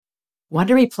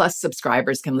Wondery Plus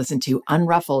subscribers can listen to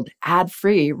Unruffled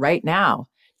ad-free right now.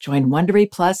 Join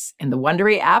Wondery Plus in the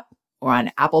Wondery app or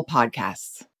on Apple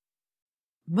Podcasts.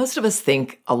 Most of us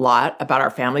think a lot about our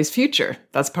family's future.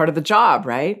 That's part of the job,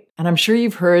 right? And I'm sure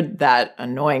you've heard that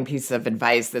annoying piece of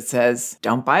advice that says,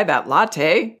 don't buy that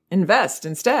latte, invest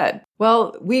instead.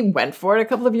 Well, we went for it a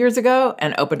couple of years ago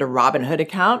and opened a Robinhood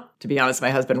account. To be honest, my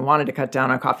husband wanted to cut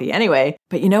down on coffee anyway.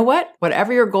 But you know what?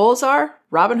 Whatever your goals are,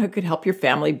 Robinhood could help your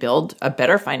family build a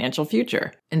better financial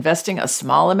future. Investing a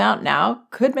small amount now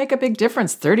could make a big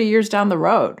difference 30 years down the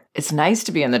road. It's nice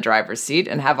to be in the driver's seat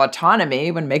and have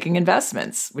autonomy when making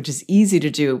investments, which is easy to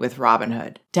do with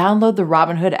Robinhood. Download the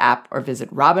Robinhood app or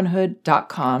visit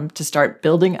Robinhood.com to start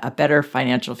building a better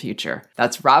financial future.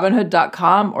 That's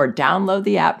Robinhood.com or download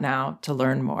the app now to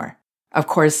learn more. Of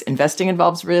course, investing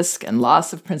involves risk and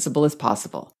loss of principal is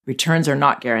possible. Returns are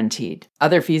not guaranteed.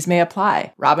 Other fees may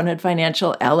apply. Robinhood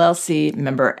Financial, LLC,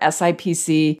 member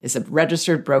SIPC, is a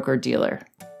registered broker-dealer.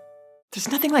 There's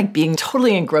nothing like being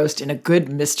totally engrossed in a good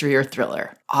mystery or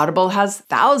thriller. Audible has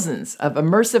thousands of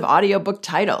immersive audiobook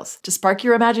titles to spark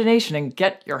your imagination and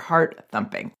get your heart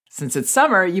thumping. Since it's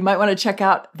summer, you might want to check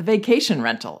out The Vacation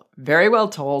Rental. Very well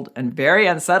told and very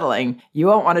unsettling. You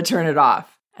won't want to turn it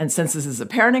off. And since this is a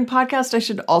parenting podcast, I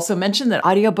should also mention that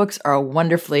audiobooks are a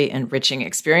wonderfully enriching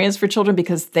experience for children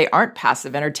because they aren't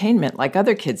passive entertainment like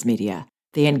other kids' media.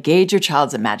 They engage your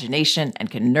child's imagination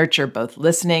and can nurture both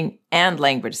listening and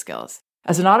language skills.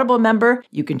 As an Audible member,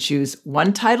 you can choose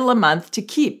one title a month to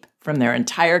keep from their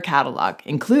entire catalog,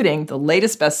 including the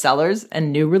latest bestsellers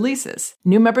and new releases.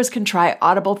 New members can try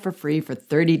Audible for free for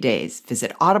 30 days.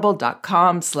 Visit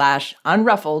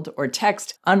audible.com/unruffled or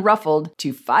text unruffled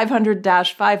to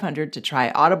 500-500 to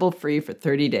try Audible free for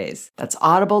 30 days. That's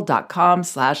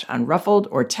audible.com/unruffled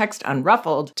or text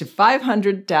unruffled to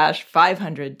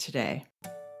 500-500 today.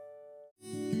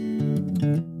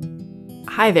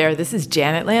 Hi there, this is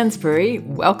Janet Lansbury.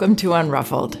 Welcome to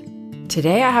Unruffled.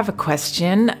 Today I have a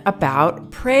question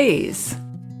about praise.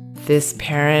 This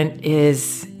parent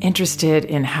is interested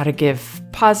in how to give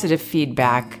positive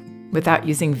feedback without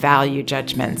using value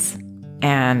judgments.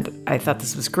 And I thought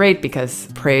this was great because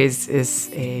praise is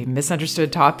a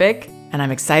misunderstood topic, and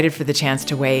I'm excited for the chance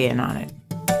to weigh in on it.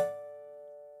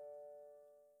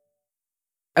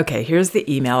 Okay, here's the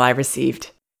email I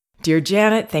received. Dear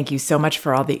Janet, thank you so much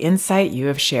for all the insight you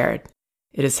have shared.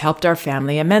 It has helped our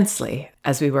family immensely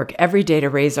as we work every day to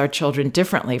raise our children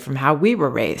differently from how we were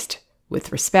raised,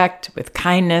 with respect, with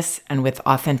kindness, and with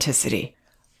authenticity.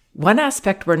 One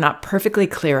aspect we're not perfectly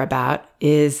clear about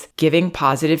is giving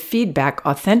positive feedback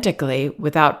authentically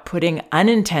without putting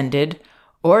unintended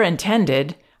or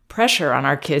intended pressure on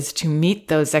our kids to meet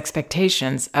those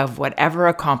expectations of whatever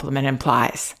a compliment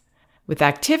implies. With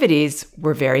activities,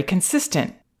 we're very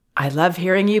consistent. I love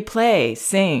hearing you play,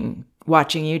 sing,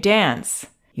 watching you dance.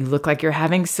 You look like you're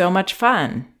having so much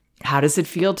fun. How does it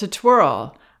feel to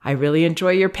twirl? I really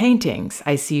enjoy your paintings.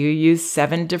 I see you use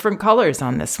 7 different colors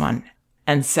on this one,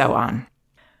 and so on.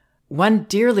 One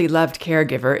dearly loved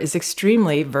caregiver is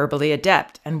extremely verbally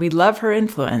adept, and we love her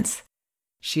influence.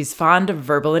 She's fond of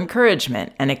verbal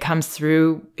encouragement, and it comes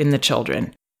through in the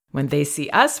children. When they see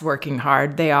us working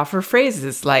hard, they offer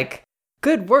phrases like,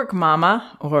 "Good work,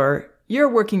 Mama," or "You're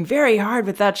working very hard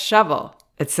with that shovel,"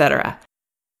 etc.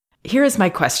 Here is my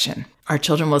question. Our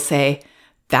children will say,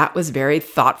 "That was very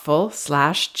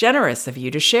thoughtful/generous of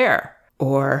you to share,"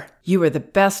 or "You were the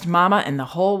best mama in the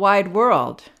whole wide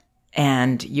world,"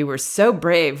 and "You were so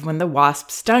brave when the wasp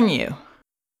stung you."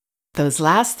 Those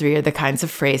last 3 are the kinds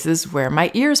of phrases where my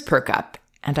ears perk up,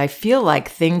 and I feel like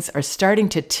things are starting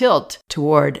to tilt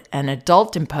toward an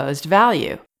adult-imposed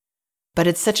value. But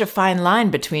it's such a fine line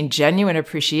between genuine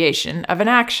appreciation of an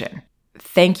action.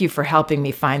 "Thank you for helping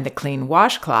me find the clean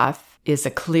washcloth" is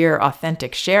a clear,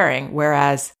 authentic sharing,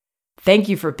 whereas "thank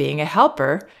you for being a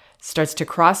helper" starts to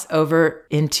cross over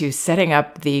into setting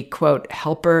up the, quote,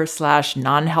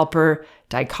 helper/non-helper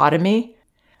dichotomy.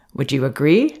 Would you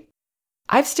agree?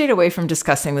 I've stayed away from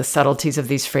discussing the subtleties of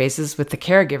these phrases with the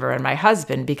caregiver and my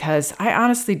husband because I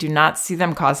honestly do not see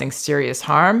them causing serious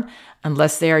harm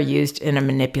unless they are used in a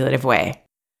manipulative way.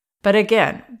 But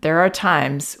again, there are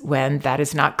times when that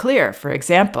is not clear. For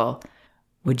example,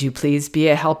 "Would you please be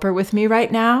a helper with me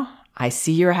right now? I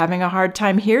see you're having a hard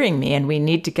time hearing me and we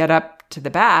need to get up to the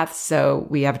bath so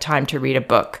we have time to read a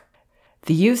book."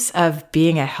 The use of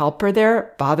being a helper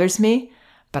there bothers me,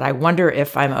 but I wonder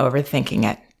if I'm overthinking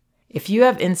it. If you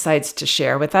have insights to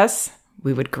share with us,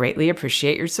 we would greatly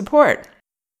appreciate your support.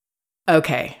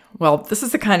 Okay, well, this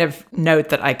is the kind of note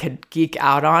that I could geek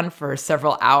out on for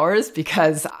several hours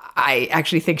because I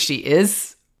actually think she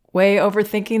is way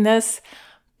overthinking this.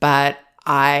 but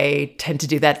I tend to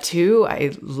do that too.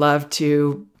 I love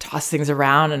to toss things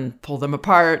around and pull them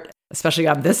apart, especially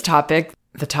on this topic,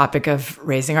 the topic of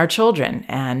raising our children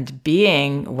and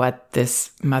being what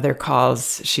this mother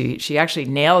calls, she actually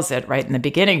nails it right in the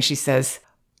beginning. She says,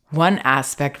 one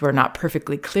aspect we're not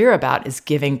perfectly clear about is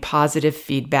giving positive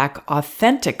feedback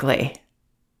authentically.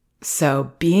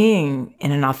 So being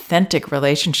in an authentic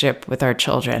relationship with our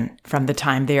children from the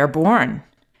time they are born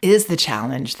is the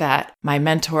challenge that my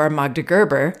mentor, Magda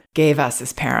Gerber, gave us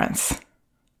as parents.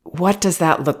 What does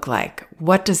that look like?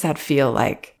 What does that feel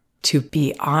like to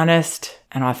be honest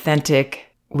and authentic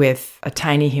with a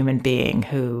tiny human being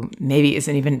who maybe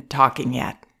isn't even talking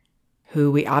yet,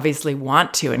 who we obviously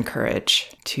want to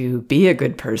encourage to be a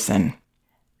good person?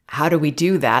 How do we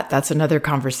do that? That's another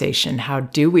conversation. How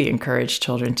do we encourage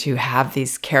children to have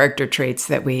these character traits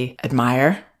that we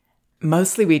admire?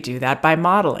 Mostly we do that by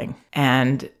modeling,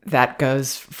 and that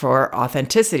goes for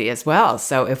authenticity as well.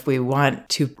 So if we want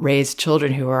to raise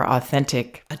children who are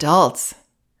authentic adults,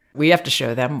 we have to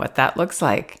show them what that looks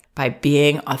like by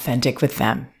being authentic with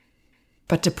them.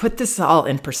 But to put this all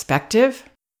in perspective,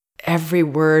 every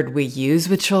word we use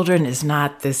with children is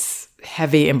not this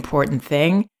heavy, important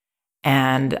thing.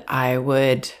 And I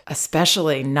would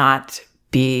especially not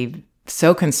be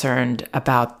so concerned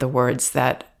about the words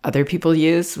that other people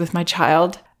use with my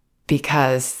child,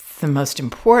 because the most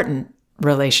important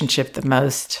relationship, the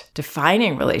most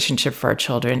defining relationship for our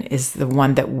children is the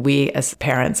one that we as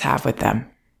parents have with them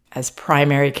as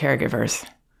primary caregivers.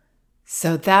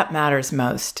 So that matters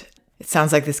most. It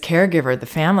sounds like this caregiver the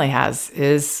family has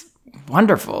is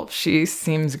wonderful. She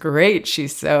seems great.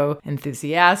 She's so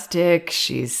enthusiastic.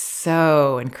 She's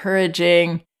so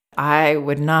encouraging. I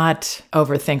would not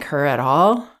overthink her at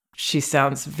all. She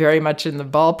sounds very much in the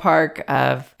ballpark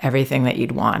of everything that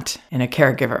you'd want in a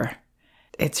caregiver.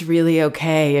 It's really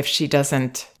okay if she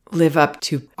doesn't live up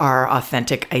to our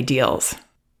authentic ideals.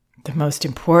 The most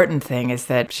important thing is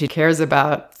that she cares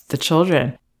about the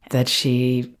children, that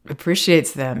she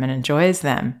appreciates them and enjoys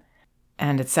them.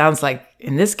 And it sounds like,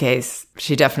 in this case,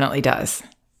 she definitely does.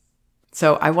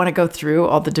 So I want to go through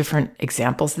all the different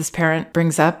examples this parent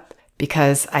brings up,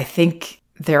 because I think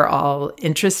they're all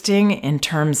interesting in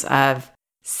terms of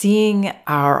seeing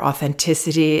our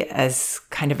authenticity as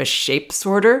kind of a shape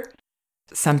sorter.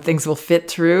 Some things will fit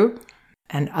through,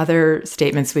 and other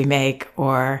statements we make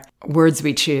or words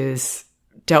we choose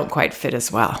don't quite fit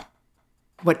as well.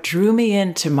 What drew me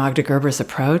into Magda Gerber's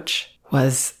approach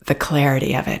was the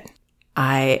clarity of it.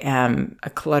 I am a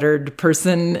cluttered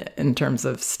person in terms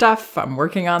of stuff. I'm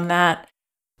working on that.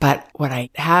 But what I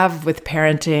have with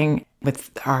parenting,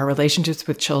 with our relationships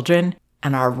with children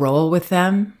and our role with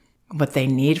them, what they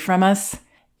need from us,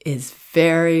 is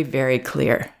very, very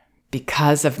clear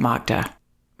because of Magda.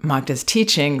 Magda's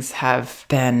teachings have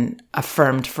been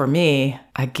affirmed for me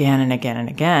again and again and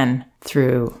again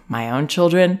through my own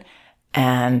children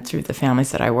and through the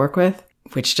families that I work with,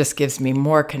 which just gives me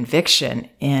more conviction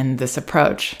in this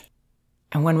approach.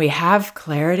 And when we have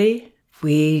clarity,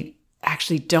 we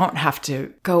actually don't have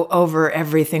to go over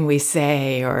everything we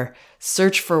say or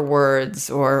search for words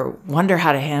or wonder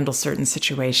how to handle certain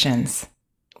situations.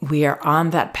 We are on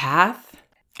that path,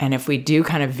 and if we do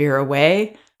kind of veer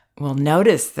away, we'll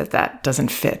notice that that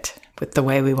doesn't fit with the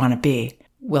way we want to be.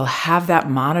 We'll have that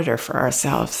monitor for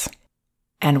ourselves.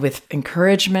 And with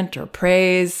encouragement or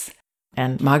praise,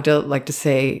 and Magda liked to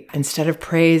say, instead of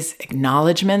praise,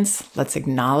 acknowledgments, let's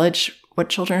acknowledge what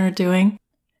children are doing.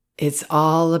 It's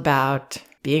all about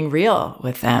being real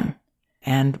with them.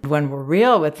 And when we're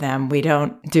real with them, we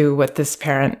don't do what this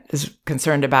parent is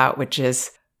concerned about, which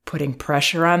is putting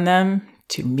pressure on them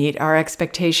to meet our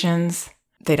expectations.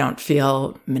 They don't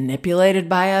feel manipulated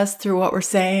by us through what we're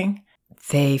saying.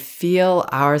 They feel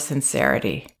our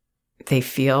sincerity. They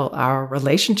feel our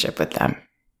relationship with them.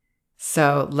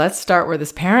 So let's start where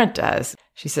this parent does.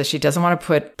 She says she doesn't want to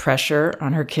put pressure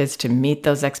on her kids to meet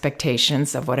those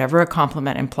expectations of whatever a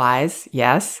compliment implies.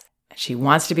 Yes. She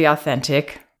wants to be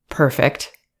authentic.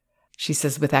 Perfect. She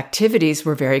says with activities,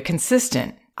 we're very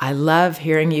consistent. I love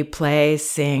hearing you play,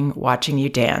 sing, watching you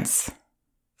dance.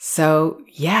 So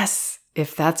yes,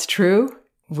 if that's true,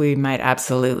 we might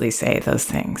absolutely say those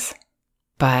things.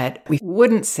 But we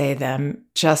wouldn't say them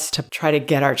just to try to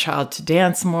get our child to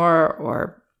dance more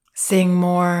or sing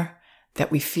more,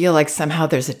 that we feel like somehow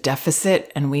there's a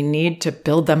deficit and we need to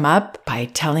build them up by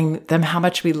telling them how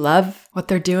much we love what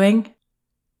they're doing.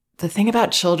 The thing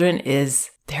about children is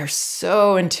they're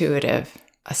so intuitive,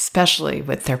 especially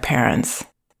with their parents.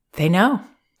 They know.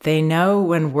 They know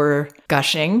when we're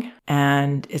gushing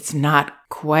and it's not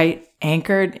quite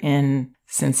anchored in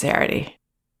sincerity.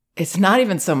 It's not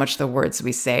even so much the words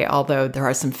we say, although there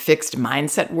are some fixed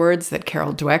mindset words that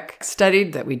Carol Dweck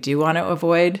studied that we do want to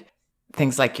avoid.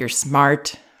 Things like you're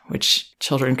smart, which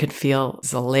children could feel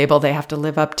is a label they have to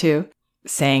live up to.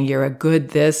 Saying you're a good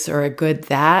this or a good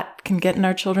that can get in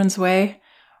our children's way,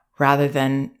 rather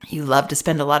than you love to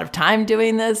spend a lot of time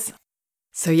doing this.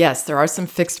 So yes, there are some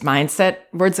fixed mindset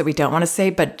words that we don't want to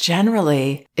say, but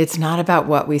generally it's not about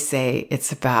what we say,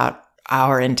 it's about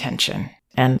our intention.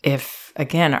 And if,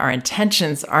 again, our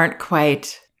intentions aren't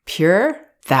quite pure,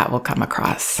 that will come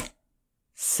across.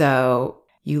 So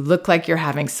you look like you're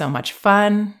having so much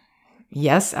fun.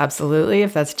 Yes, absolutely,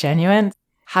 if that's genuine.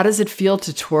 How does it feel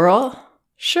to twirl?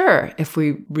 Sure, if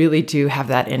we really do have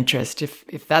that interest,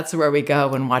 if that's where we go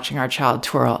when watching our child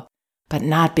twirl, but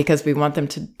not because we want them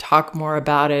to talk more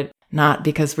about it, not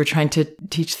because we're trying to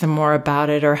teach them more about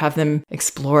it or have them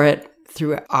explore it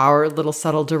through our little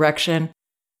subtle direction.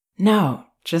 No,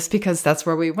 just because that's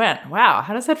where we went. Wow,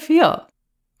 how does that feel?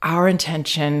 Our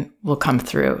intention will come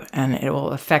through and it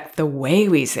will affect the way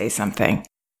we say something.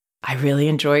 I really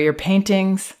enjoy your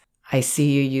paintings. I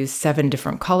see you use 7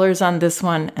 different colors on this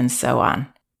one, and so on.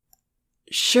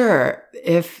 Sure,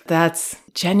 if that's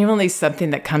genuinely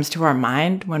something that comes to our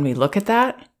mind when we look at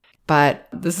that, but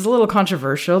this is a little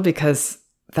controversial because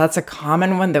that's a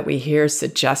common one that we hear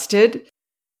suggested.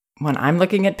 When I'm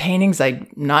looking at paintings, I'm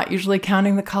not usually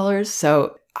counting the colors,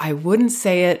 so I wouldn't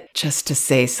say it just to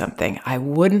say something. I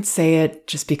wouldn't say it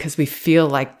just because we feel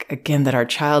like, again, that our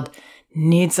child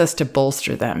needs us to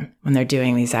bolster them when they're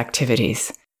doing these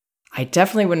activities. I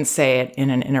definitely wouldn't say it in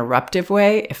an interruptive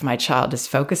way if my child is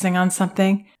focusing on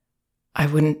something. I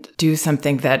wouldn't do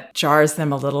something that jars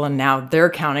them a little and now they're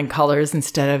counting colors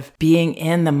instead of being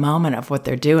in the moment of what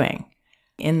they're doing.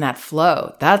 In that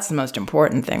flow, that's the most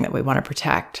important thing that we want to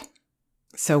protect.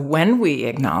 So when we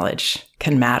acknowledge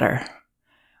can matter.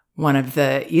 One of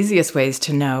the easiest ways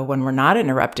to know when we're not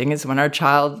interrupting is when our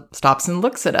child stops and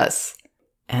looks at us.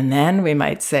 And then we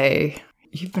might say,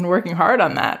 "You've been working hard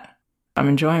on that. I'm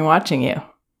enjoying watching you."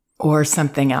 Or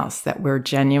something else that we're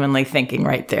genuinely thinking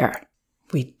right there.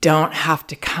 We don't have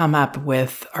to come up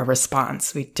with a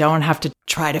response. We don't have to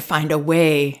try to find a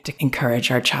way to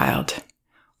encourage our child.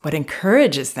 What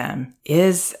encourages them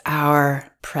is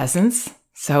our presence.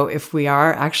 So if we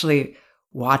are actually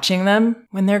watching them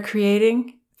when they're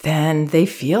creating, then they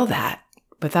feel that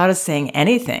without us saying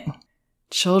anything.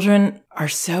 Children are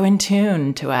so in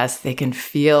tune to us, they can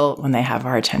feel when they have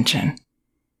our attention.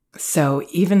 So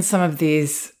even some of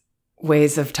these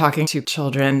ways of talking to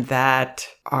children that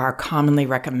are commonly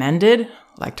recommended,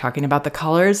 like talking about the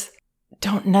colors,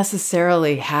 don't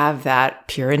necessarily have that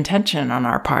pure intention on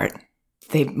our part.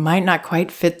 They might not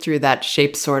quite fit through that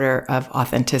shape sorter of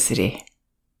authenticity.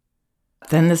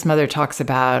 Then this mother talks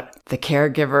about the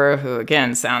caregiver who,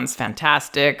 again, sounds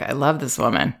fantastic. I love this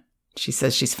woman. She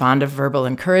says she's fond of verbal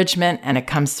encouragement and it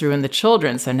comes through in the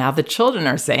children. So now the children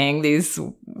are saying these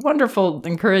wonderful,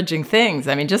 encouraging things.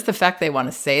 I mean, just the fact they want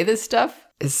to say this stuff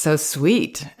is so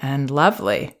sweet and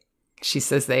lovely. She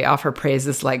says they offer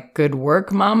praises like, "Good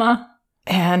work, mama."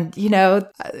 And,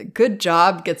 good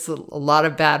job gets a lot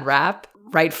of bad rap,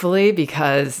 rightfully,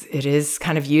 because it is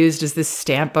kind of used as this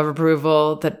stamp of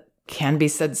approval that can be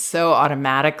said so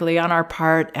automatically on our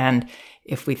part. And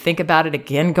if we think about it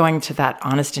again, going to that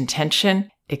honest intention,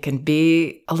 it can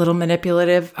be a little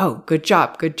manipulative. "Oh, good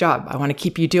job, good job. I want to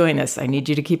keep you doing this. I need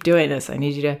you to keep doing this. I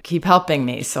need you to keep helping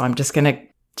me. So I'm just going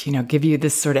to, give you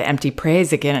this sort of empty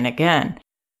praise again and again."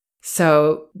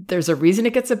 So there's a reason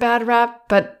it gets a bad rap,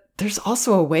 but there's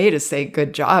also a way to say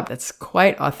good job that's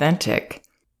quite authentic,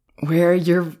 where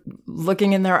you're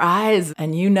looking in their eyes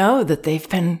and you know that they've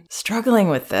been struggling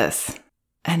with this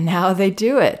and now they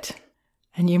do it.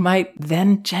 And you might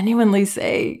then genuinely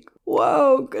say,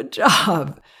 "Whoa, good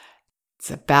job." It's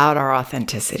about our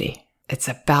authenticity. It's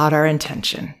about our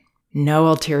intention. No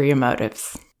ulterior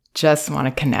motives. Just want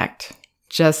to connect.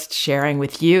 Just sharing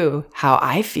with you how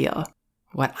I feel,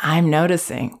 what I'm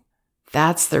noticing.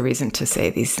 That's the reason to say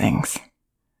these things.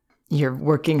 You're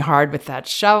working hard with that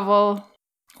shovel.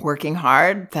 Working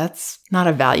hard, that's not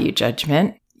a value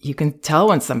judgment. You can tell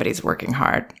when somebody's working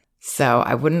hard. So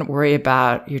I wouldn't worry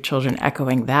about your children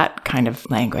echoing that kind of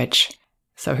language.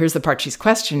 So here's the part she's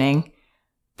questioning.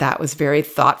 "That was very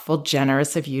thoughtful,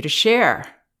 generous of you to share."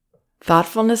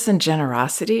 Thoughtfulness and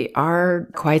generosity are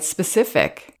quite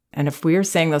specific. And if we are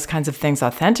saying those kinds of things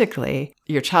authentically,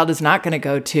 your child is not going to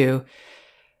go to,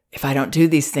 "If I don't do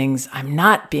these things, I'm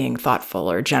not being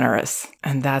thoughtful or generous."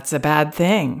 And that's a bad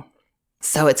thing.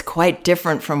 So it's quite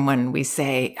different from when we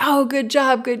say, "Oh, good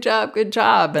job, good job, good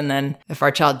job." And then if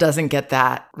our child doesn't get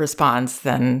that response,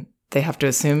 then they have to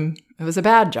assume it was a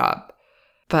bad job.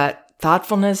 But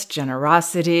thoughtfulness,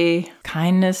 generosity,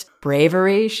 kindness,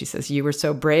 bravery. She says, you were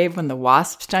so brave when the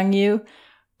wasp stung you.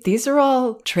 These are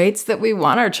all traits that we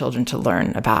want our children to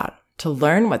learn about, to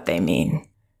learn what they mean.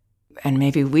 And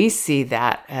maybe we see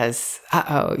that as,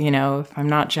 if I'm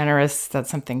not generous,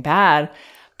 that's something bad.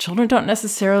 Children don't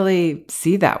necessarily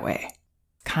see that way.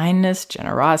 Kindness,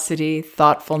 generosity,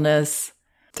 thoughtfulness.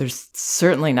 There's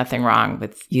certainly nothing wrong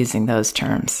with using those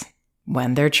terms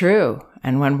when they're true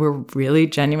and when we're really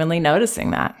genuinely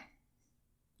noticing that.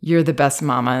 You're the best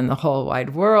mama in the whole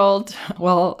wide world.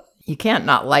 Well, you can't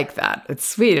not like that. It's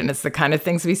sweet, and it's the kind of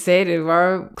things we say to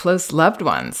our close loved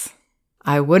ones.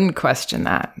 I wouldn't question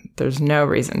that. There's no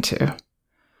reason to.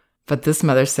 But this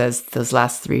mother says those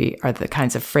last three are the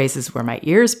kinds of phrases where my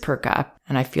ears perk up,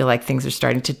 and I feel like things are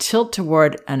starting to tilt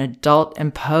toward an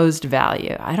adult-imposed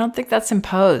value. I don't think that's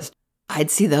imposed. I'd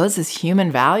see those as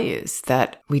human values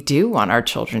that we do want our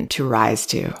children to rise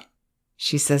to.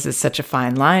 She says it's such a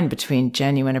fine line between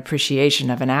genuine appreciation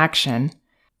of an action.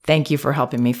 Thank you for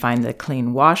helping me find the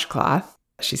clean washcloth.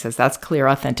 She says that's clear,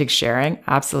 authentic sharing.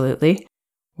 Absolutely.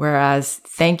 Whereas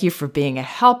thank you for being a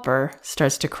helper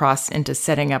starts to cross into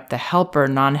setting up the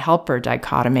helper-non-helper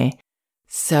dichotomy.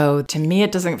 So to me,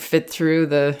 it doesn't fit through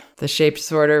the shape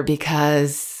disorder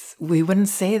because we wouldn't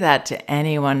say that to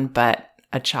anyone but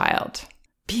a child.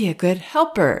 Be a good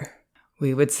helper.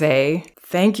 We would say,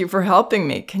 thank you for helping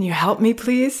me. Can you help me,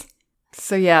 please?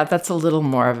 So yeah, that's a little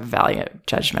more of a value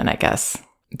judgment, I guess,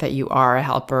 that you are a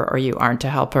helper or you aren't a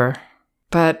helper.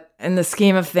 But in the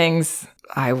scheme of things,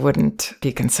 I wouldn't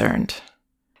be concerned.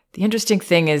 The interesting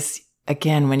thing is,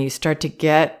 again, when you start to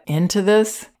get into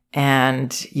this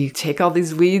and you take all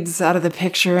these weeds out of the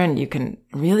picture and you can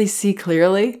really see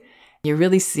clearly, you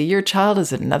really see your child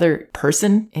as another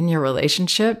person in your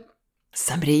relationship,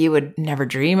 somebody you would never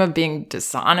dream of being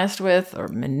dishonest with or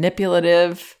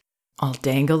manipulative. I'll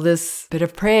dangle this bit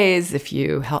of praise if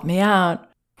you help me out.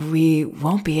 We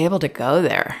won't be able to go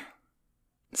there.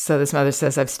 So this mother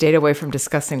says, I've stayed away from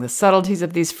discussing the subtleties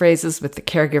of these phrases with the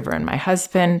caregiver and my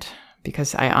husband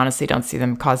because I honestly don't see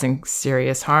them causing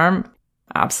serious harm.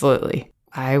 Absolutely.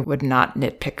 I would not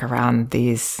nitpick around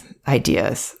these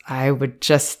ideas. I would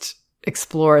just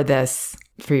explore this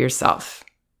for yourself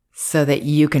so that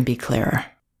you can be clearer.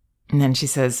 And then she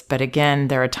says, but again,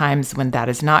 there are times when that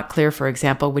is not clear. For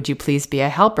example, would you please be a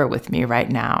helper with me right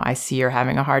now? I see you're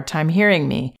having a hard time hearing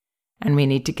me. And we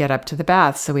need to get up to the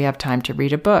bath so we have time to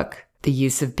read a book. The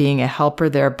use of being a helper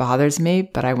there bothers me,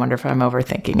 but I wonder if I'm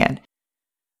overthinking it.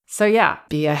 So yeah,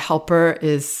 be a helper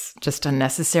is just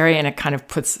unnecessary, and it kind of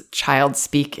puts child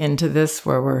speak into this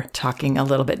where we're talking a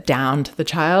little bit down to the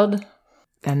child.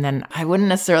 And then I wouldn't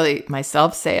necessarily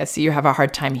myself say, I see you have a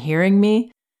hard time hearing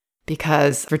me,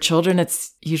 because for children,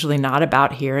 it's usually not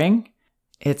about hearing.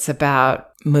 It's about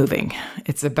moving.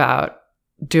 It's about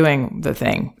doing the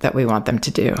thing that we want them to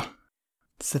do.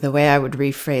 So the way I would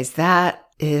rephrase that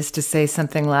is to say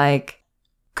something like,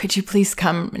 could you please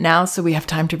come now so we have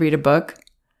time to read a book?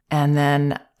 And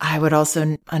then I would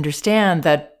also understand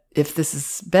that if this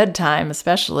is bedtime,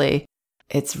 especially,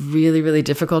 it's really, really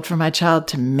difficult for my child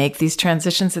to make these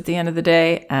transitions at the end of the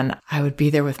day. And I would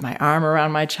be there with my arm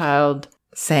around my child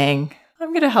saying,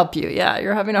 I'm going to help you. Yeah,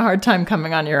 you're having a hard time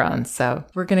coming on your own. So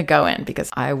we're going to go in because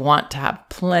I want to have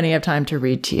plenty of time to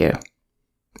read to you.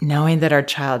 Knowing that our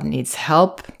child needs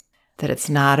help, that it's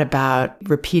not about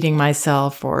repeating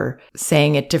myself or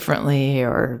saying it differently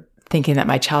or thinking that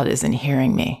my child isn't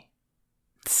hearing me.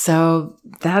 So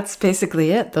that's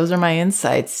basically it. Those are my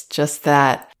insights, just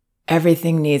that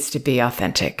everything needs to be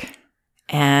authentic.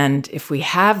 And if we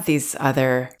have these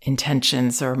other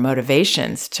intentions or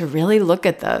motivations, to really look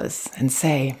at those and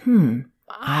say,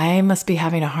 I must be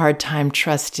having a hard time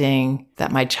trusting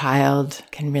that my child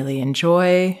can really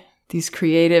enjoy these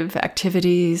creative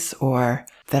activities, or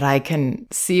that I can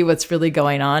see what's really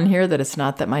going on here, that it's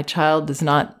not that my child is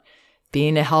not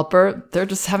being a helper. They're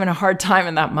just having a hard time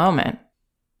in that moment.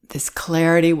 This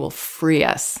clarity will free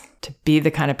us to be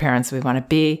the kind of parents we want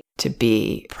to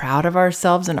be proud of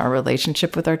ourselves and our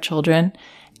relationship with our children,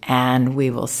 and we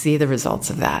will see the results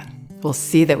of that. We'll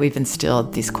see that we've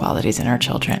instilled these qualities in our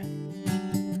children.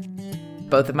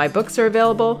 Both of my books are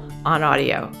available on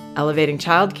audio, Elevating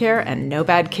Childcare and No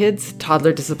Bad Kids,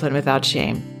 Toddler Discipline Without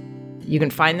Shame. You can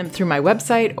find them through my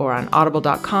website or on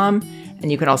audible.com,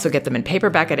 and you can also get them in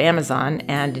paperback at Amazon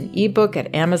and an ebook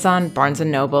at Amazon, Barnes &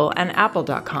 Noble, and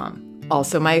apple.com.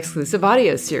 Also my exclusive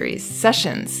audio series,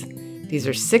 Sessions. These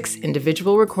are 6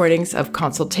 individual recordings of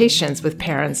consultations with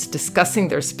parents discussing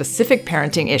their specific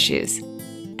parenting issues.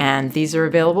 And these are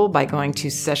available by going to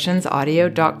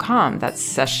sessionsaudio.com. That's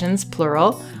sessions,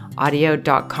 plural,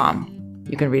 audio.com.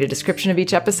 You can read a description of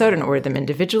each episode and order them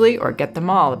individually or get them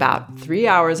all, about 3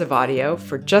 hours of audio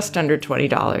for just under $20.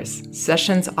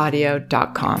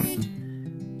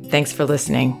 Sessionsaudio.com. Thanks for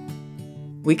listening.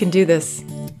 We can do this.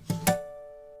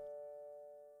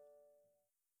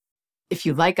 If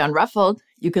you like Unruffled,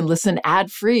 you can listen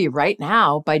ad-free right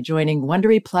now by joining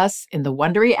Wondery Plus in the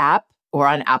Wondery app or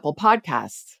on Apple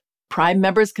Podcasts. Prime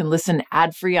members can listen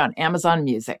ad-free on Amazon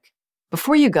Music.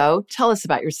 Before you go, tell us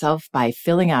about yourself by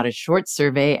filling out a short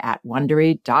survey at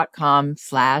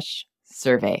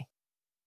Wondery.com/survey.